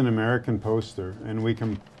this is an American poster, and we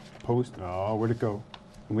can post, where'd it go?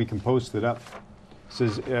 And we can post it up. It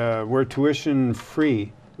says, we're tuition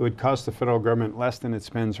free. It would cost the federal government less than it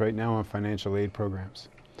spends right now on financial aid programs.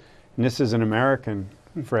 And this is an American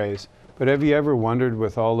phrase, but have you ever wondered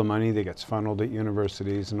with all the money that gets funneled at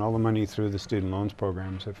universities and all the money through the student loans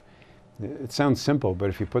programs, it sounds simple, but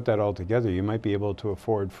if you put that all together, you might be able to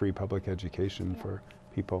afford free public education for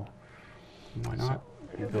people. Why not?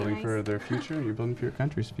 You're building for their future, you're building for your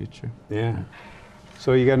country's future. Yeah.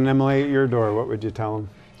 So you got an MLA at your door, what would you tell them?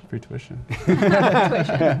 Free tuition.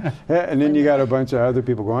 And then you got a bunch of other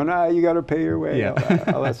people going, you got to pay your way, Yeah.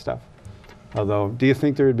 all that stuff. Although, do you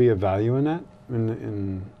think there would be a value in that?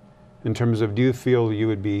 In terms of, do you feel you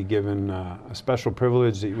would be given a special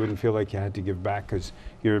privilege that you wouldn't feel like you had to give back because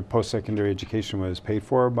your post-secondary education was paid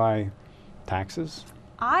for by taxes?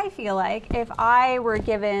 I feel like if I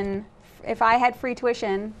had free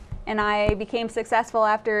tuition and I became successful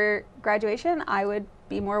after graduation, I would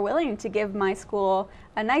be more willing to give my school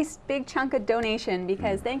a nice big chunk of donation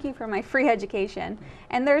because thank you for my free education.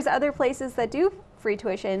 And there's other places that do free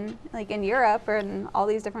tuition, like in Europe or in all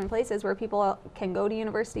these different places where people can go to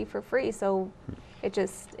university for free. So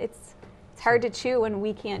it's hard to chew when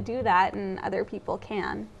we can't do that and other people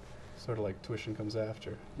can. Sort of like tuition comes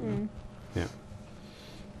after. Yeah.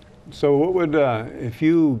 So what would, if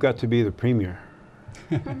you got to be the premier,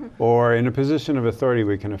 or in a position of authority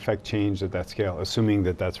where you can affect change at that scale, assuming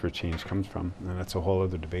that that's where change comes from, and that's a whole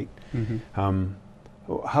other debate.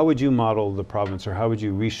 How would you model the province, or how would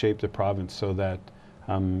you reshape the province so that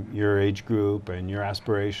your age group and your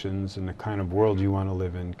aspirations and the kind of world you want to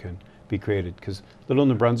live in can be created? Because Little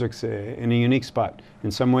New Brunswick's in a unique spot.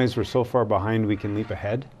 In some ways, we're so far behind we can leap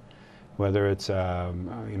ahead, whether it's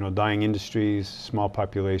dying industries, small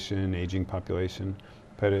population, aging population.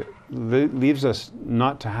 But it leaves us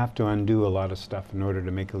not to have to undo a lot of stuff in order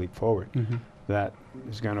to make a leap forward. That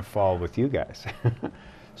is going to fall with you guys.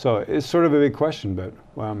 So it's sort of a big question, but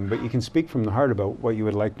you can speak from the heart about what you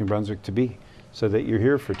would like New Brunswick to be, so that you're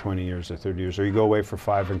here for 20 years or 30 years, or you go away for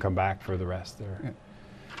 5 and come back for the rest.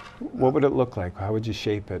 What would it look like? How would you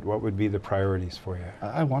shape it? What would be the priorities for you?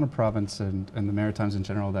 I want a province and the Maritimes in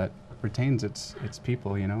general that retains its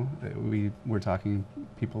people, you know. We're talking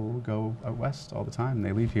people go out west all the time.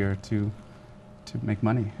 They leave here to make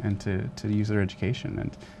money and to use their education.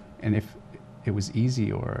 And if it was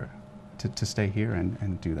easy or to stay here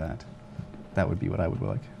and do that, that would be what I would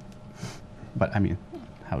like. But I mean,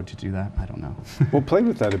 how would you do that? I don't know. We'll play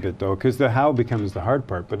with that a bit though, because the how becomes the hard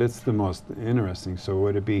part, but it's the most interesting. So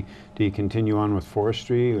would it be, do you continue on with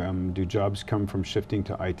forestry? Do jobs come from shifting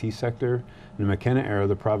to IT sector? In the McKenna era,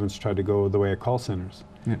 the province tried to go the way of call centers.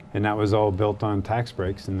 And that was all built on tax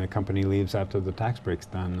breaks, and the company leaves after the tax break's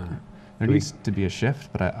done. There needs to be a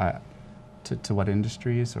shift, but to what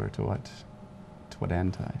industries or to what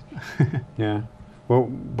end? Yeah. Well,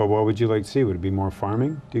 but what would you like to see? Would it be more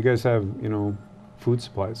farming? Do you guys have, food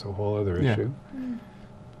supplies, a whole other issue?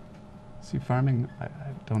 See, farming, I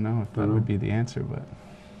don't know if that would be the answer, but...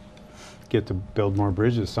 Get to build more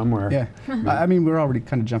bridges somewhere. Yeah. I mean, we're already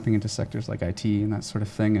kind of jumping into sectors like IT and that sort of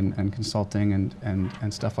thing, and consulting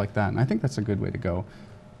and stuff like that, and I think that's a good way to go.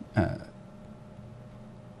 But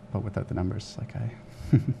without the numbers, like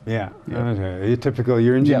your typical,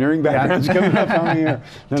 your engineering background's coming up on here.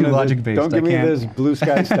 Too logic-based. Don't give me this blue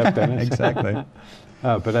sky stuff, Dennis. Exactly.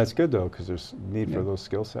 But that's good though, because there's need for those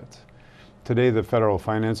skill sets. Today, the federal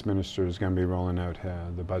finance minister is going to be rolling out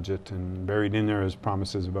the budget, and buried in there is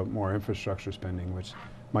promises about more infrastructure spending, which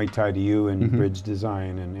might tie to you in bridge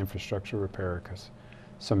design and infrastructure repair, because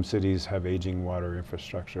some cities have aging water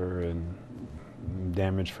infrastructure and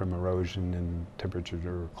damage from erosion and temperature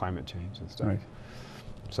or climate change and stuff. Right.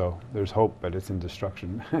 So there's hope, but it's in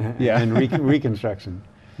destruction and reconstruction.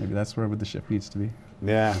 Maybe that's where the shift needs to be.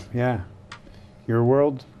 Yeah. Your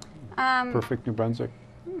world? Perfect New Brunswick?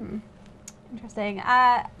 Interesting.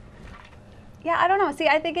 Yeah, I don't know. See,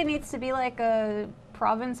 I think it needs to be like a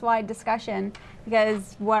province-wide discussion,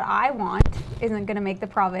 because what I want isn't going to make the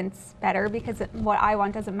province better, because what I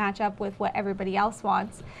want doesn't match up with what everybody else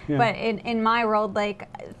wants. Yeah. But in my world, like,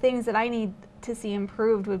 things that I need to see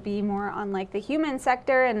improved would be more on like the human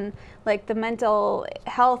sector and like the mental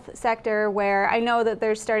health sector, where I know that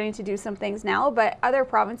they're starting to do some things now, but other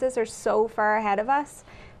provinces are so far ahead of us.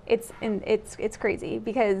 It's crazy,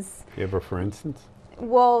 because... Yeah, but for instance?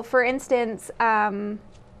 Well, for instance, I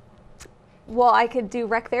could do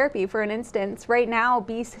rec therapy for an instance. Right now,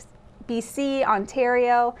 BC,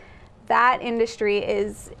 Ontario, that industry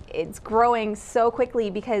it's growing so quickly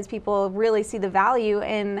because people really see the value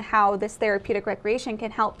in how this therapeutic recreation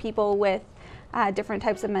can help people with different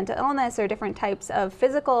types of mental illness or different types of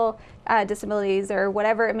physical disabilities or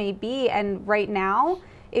whatever it may be. And right now,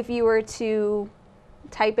 if you were to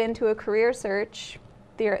type into a career search,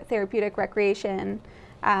 therapeutic recreation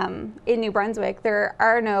in New Brunswick, there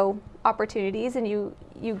are no opportunities, and you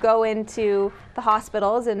go into the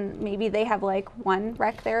hospitals and maybe they have like one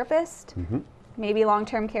rec therapist. Maybe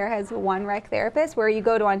long-term care has one rec therapist, where you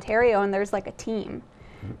go to Ontario and there's like a team.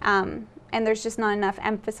 And there's just not enough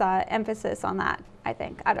emphasis on that, I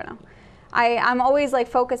think. I don't know. I'm always like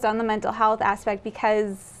focused on the mental health aspect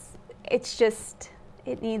because it's just,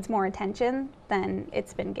 it needs more attention than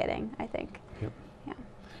it's been getting, I think. Yep. Yeah.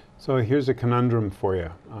 So here's a conundrum for you,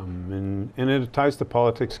 and it ties to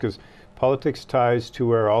politics, because politics ties to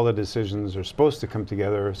where all the decisions are supposed to come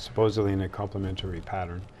together, supposedly in a complementary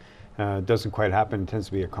pattern. It doesn't quite happen. It tends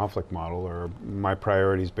to be a conflict model, or my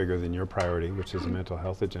priority is bigger than your priority, which is a mental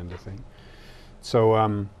health agenda thing.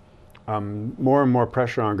 So more and more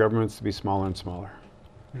pressure on governments to be smaller and smaller.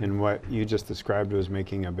 And what you just described was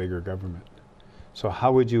making a bigger government. So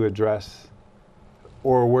how would you address,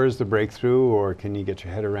 or where's the breakthrough, or can you get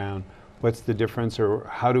your head around what's the difference, or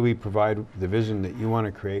how do we provide the vision that you want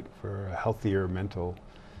to create for a healthier mental,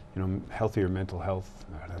 healthier mental health,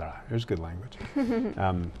 there's good language,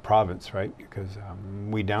 province, right? Because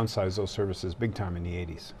we downsized those services big time in the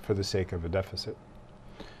 80s for the sake of a deficit.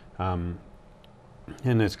 And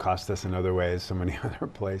it's cost us in other ways, so many other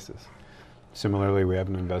places. Similarly, we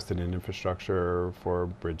haven't invested in infrastructure for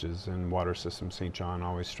bridges and water systems. St. John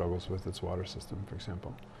always struggles with its water system, for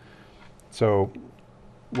example. So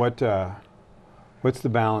what's the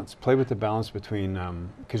balance? Play with the balance between,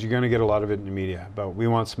 because you're going to get a lot of it in the media, but we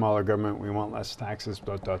want smaller government, we want less taxes,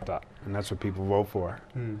 dot, dot, dot. And that's what people vote for.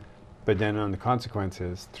 But then on the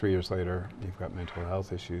consequences, 3 years later, you've got mental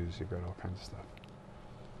health issues, you've got all kinds of stuff.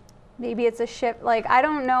 Maybe it's a shift, like I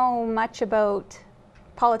don't know much about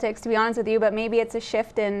politics, to be honest with you, but maybe it's a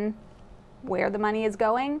shift in where the money is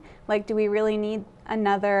going. Like, do we really need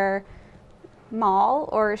another mall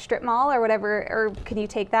or strip mall or whatever, or could you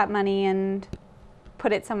take that money and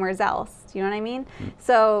put it somewhere else? Do you know what I mean?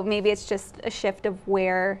 So maybe it's just a shift of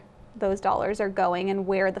where those dollars are going and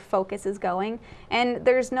where the focus is going. And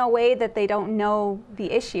there's no way that they don't know the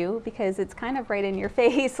issue, because it's kind of right in your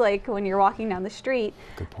face, like when you're walking down the street.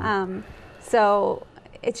 Good point. So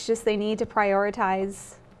it's just they need to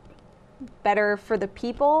prioritize better for the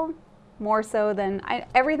people, more so than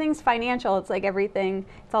everything's financial. It's like everything,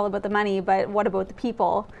 it's all about the money, but what about the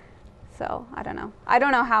people? So I don't know. I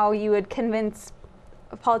don't know how you would convince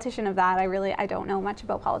a politician of that. I don't know much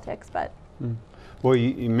about politics, but. Well,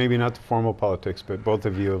 you maybe not the formal politics, but both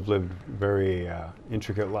of you have lived very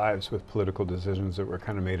intricate lives with political decisions that were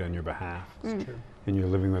kind of made on your behalf. That's true. And you're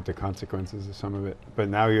living with the consequences of some of it. But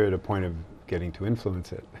now you're at a point of getting to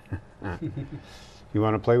influence it. You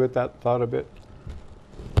want to play with that thought a bit?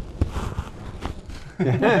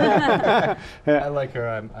 I like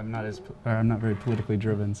her. I'm not very politically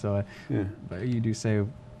driven, so but you do say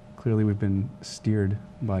clearly we've been steered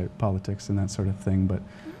by politics and that sort of thing, but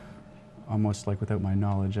almost like without my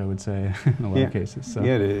knowledge, I would say, in a lot of cases. So.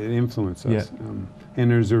 Yeah, it influences us. And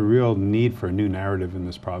there's a real need for a new narrative in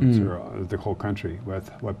this province, or the whole country, with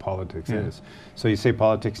what politics is. So you say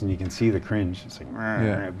politics and you can see the cringe. It's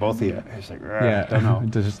like, both of you. It's like, don't know.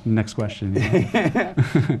 Just next question.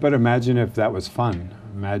 But imagine if that was fun.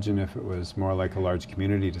 Imagine if it was more like a large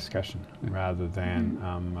community discussion rather than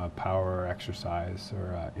a power exercise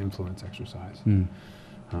or influence exercise.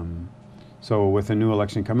 So with a new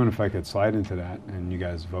election coming, if I could slide into that, and you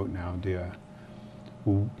guys vote now, do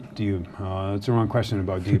you, it's the wrong question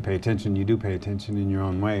about do you pay attention? You do pay attention in your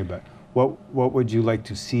own way, but what would you like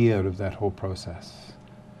to see out of that whole process?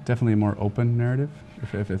 Definitely a more open narrative,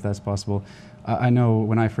 if that's possible. I know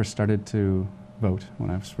when I first started to vote, when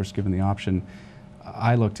I was first given the option,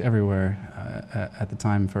 I looked everywhere at the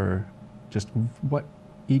time for just what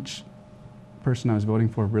each person I was voting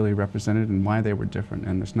for really represented and why they were different,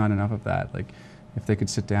 and there's not enough of that. Like, if they could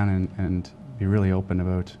sit down and be really open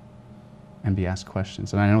about and be asked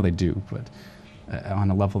questions, and I know they do, but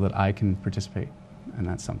on a level that I can participate, and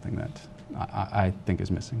that's something that I think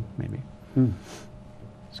is missing, maybe.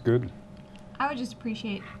 It's good. I would just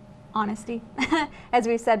appreciate honesty, as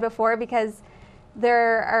we've said before, because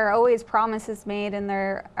there are always promises made, and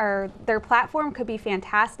their platform could be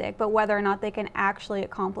fantastic, but whether or not they can actually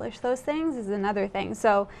accomplish those things is another thing.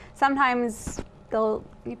 So sometimes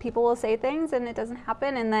people will say things and it doesn't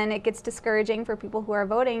happen, and then it gets discouraging for people who are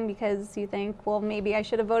voting, because you think, well, maybe I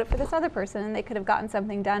should have voted for this other person and they could have gotten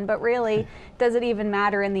something done. But really, does it even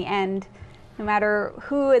matter in the end? No matter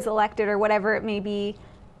who is elected or whatever it may be,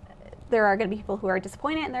 there are going to be people who are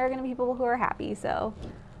disappointed and there are going to be people who are happy. So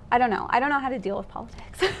I don't know. I don't know how to deal with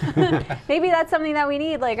politics. Maybe that's something that we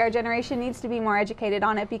need. Like, our generation needs to be more educated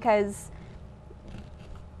on it, because,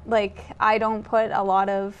 like, I don't put a lot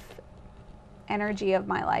of energy of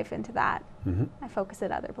my life into that. I focus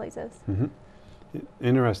at other places.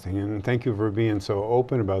 Interesting, and thank you for being so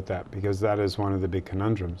open about that, because that is one of the big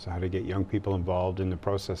conundrums, how to get young people involved in the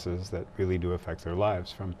processes that really do affect their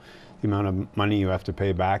lives, from the amount of money you have to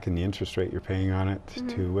pay back and the interest rate you're paying on it,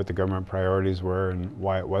 to what the government priorities were and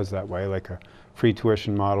why it was that way, like a free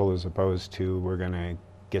tuition model as opposed to we're going to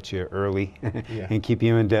get you early and keep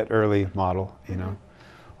you in debt early model, you know.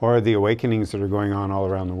 Or the awakenings that are going on all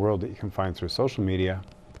around the world that you can find through social media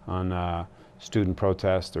on student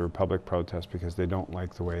protest or public protest, because they don't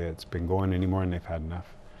like the way it's been going anymore and they've had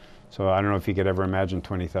enough. So I don't know if you could ever imagine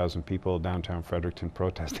 20,000 people downtown Fredericton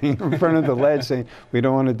protesting in front of the ledge saying, we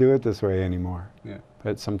don't want to do it this way anymore. Yeah.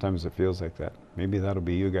 But sometimes it feels like that. Maybe that'll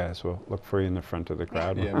be you guys. We'll look for you in the front of the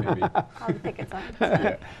crowd. Yeah, maybe. All the pickets on.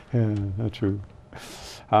 Yeah, that's true.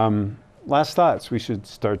 Last thoughts. We should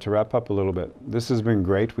start to wrap up a little bit. This has been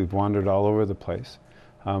great. We've wandered all over the place.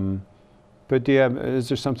 But is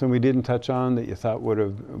there something we didn't touch on that you thought would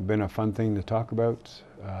have been a fun thing to talk about?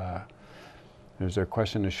 Is there a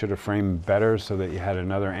question that should have framed better so that you had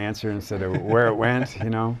another answer instead of where it went, you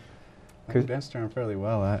know? You danced around fairly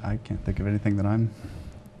well. I can't think of anything that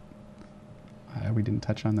we didn't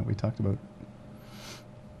touch on that we talked about.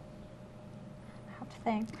 I have to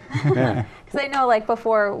think. Yeah. Because I know, like,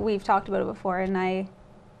 before, we've talked about it before, and I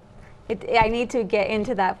need to get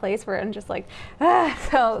into that place where I'm just like,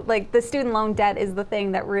 so, like, the student loan debt is the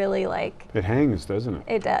thing that really, like... It hangs, doesn't it?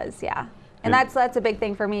 It does, yeah. And that's a big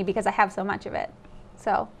thing for me because I have so much of it.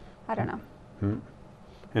 So, I don't know.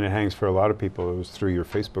 And it hangs for a lot of people. It was through your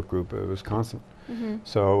Facebook group. It was constant.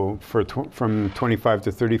 So from 25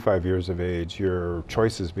 to 35 years of age, your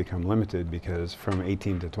choices become limited, because from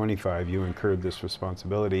 18 to 25, you incurred this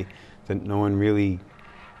responsibility that no one really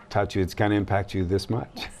taught you it's going to impact you this much.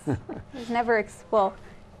 Yes. It was never, well,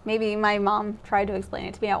 maybe my mom tried to explain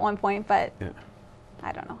it to me at one point, but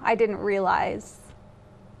I don't know. I didn't realize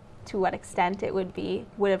to what extent it would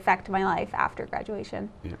affect my life after graduation.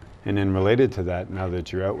 Yeah. And then related to that, now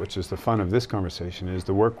that you're out, which is the fun of this conversation, is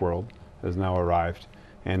the work world has now arrived,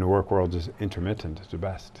 and the work world is intermittent at the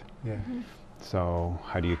best. Yeah. So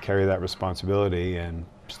how do you carry that responsibility and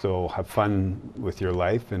still have fun with your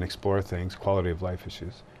life and explore things, quality of life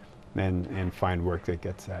issues, and find work that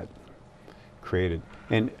gets that created?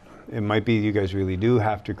 And it might be you guys really do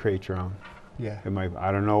have to create your own. Yeah. It might,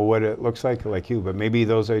 I don't know what it looks like you, but maybe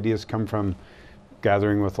those ideas come from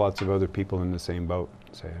gathering with lots of other people in the same boat.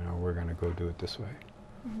 Say, you know, we're going to go do it this way.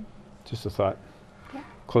 Just a thought. Yeah.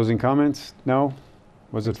 Closing comments? No?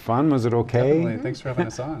 Was it fun? Was it okay? Definitely. Thanks for having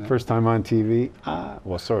us on. First time on TV?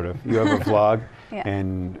 Well, sort of. You have a vlog,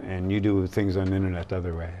 and you do things on the internet the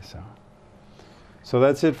other way. So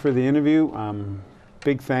that's it for the interview.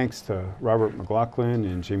 Big thanks to Robert McLaughlin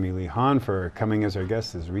and Jamie Leigh Haughn for coming as our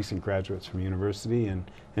guests as recent graduates from university and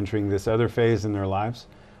entering this other phase in their lives.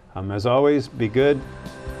 As always, be good,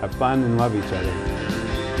 have fun, and love each other.